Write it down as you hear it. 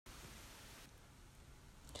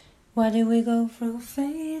Why do we go through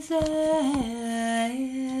phases?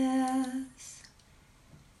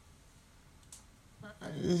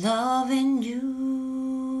 Loving you.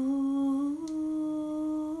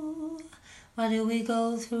 Why do we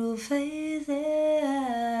go through phases?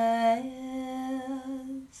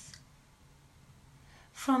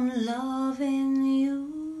 From loving you.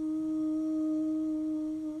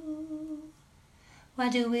 Why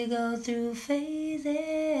do we go through phases?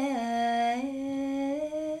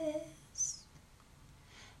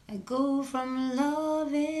 I go from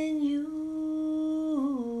loving you.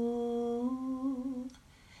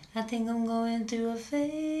 I think I'm going through a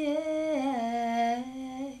phase.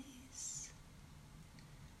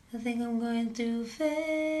 I think I'm going through phases.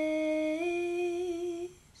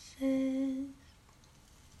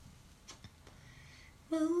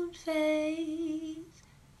 Moon phase,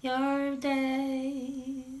 your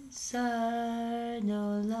days are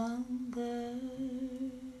no longer.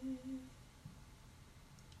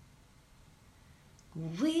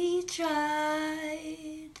 We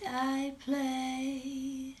tried, I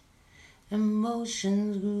played,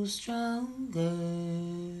 emotions grew stronger.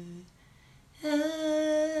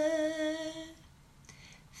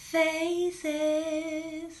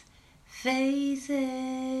 Phases, phases,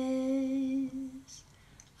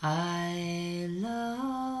 I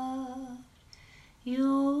love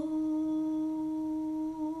you.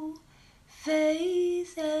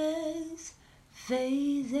 Phases,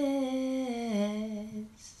 phases,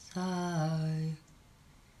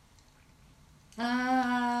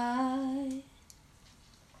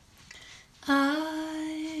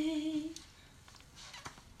 I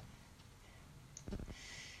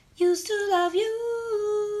used to love you,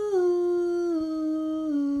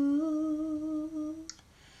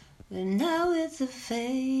 but now it's a phase.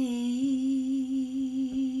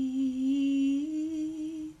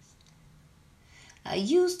 I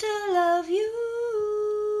used to love you,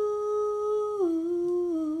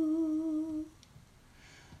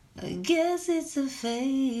 I guess it's a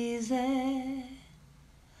phase that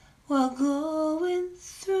we're going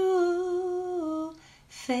through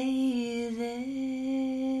phases.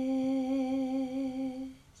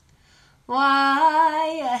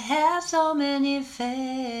 Why I have so many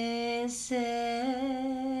faces?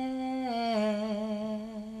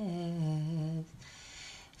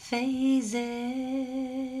 Phases,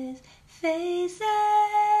 faces.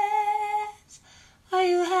 Why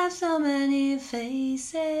you have so many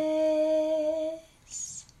faces?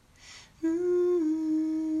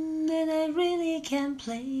 And I really can't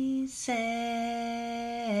place it.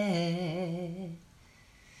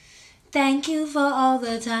 Thank you for all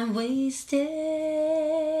the time wasted.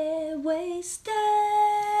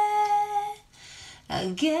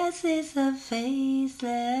 I guess it's a faceless.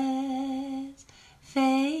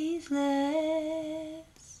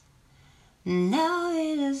 Now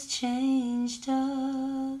it has changed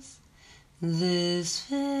us. This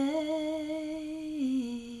phase.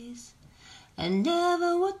 I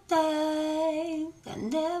never would think, I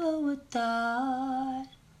never would thought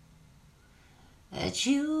that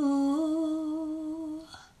you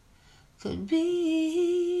could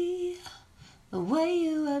be the way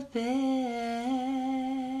you have been,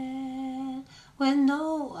 with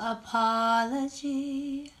no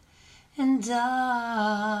apology. And I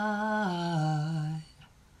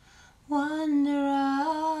wonder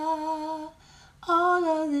all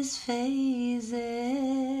of these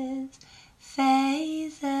phases.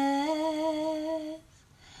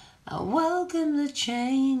 I welcome the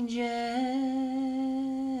changes.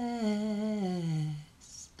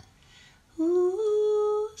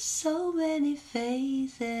 Ooh, so many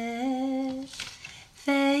phases.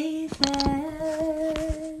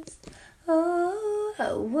 Oh,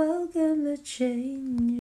 I welcome the changes.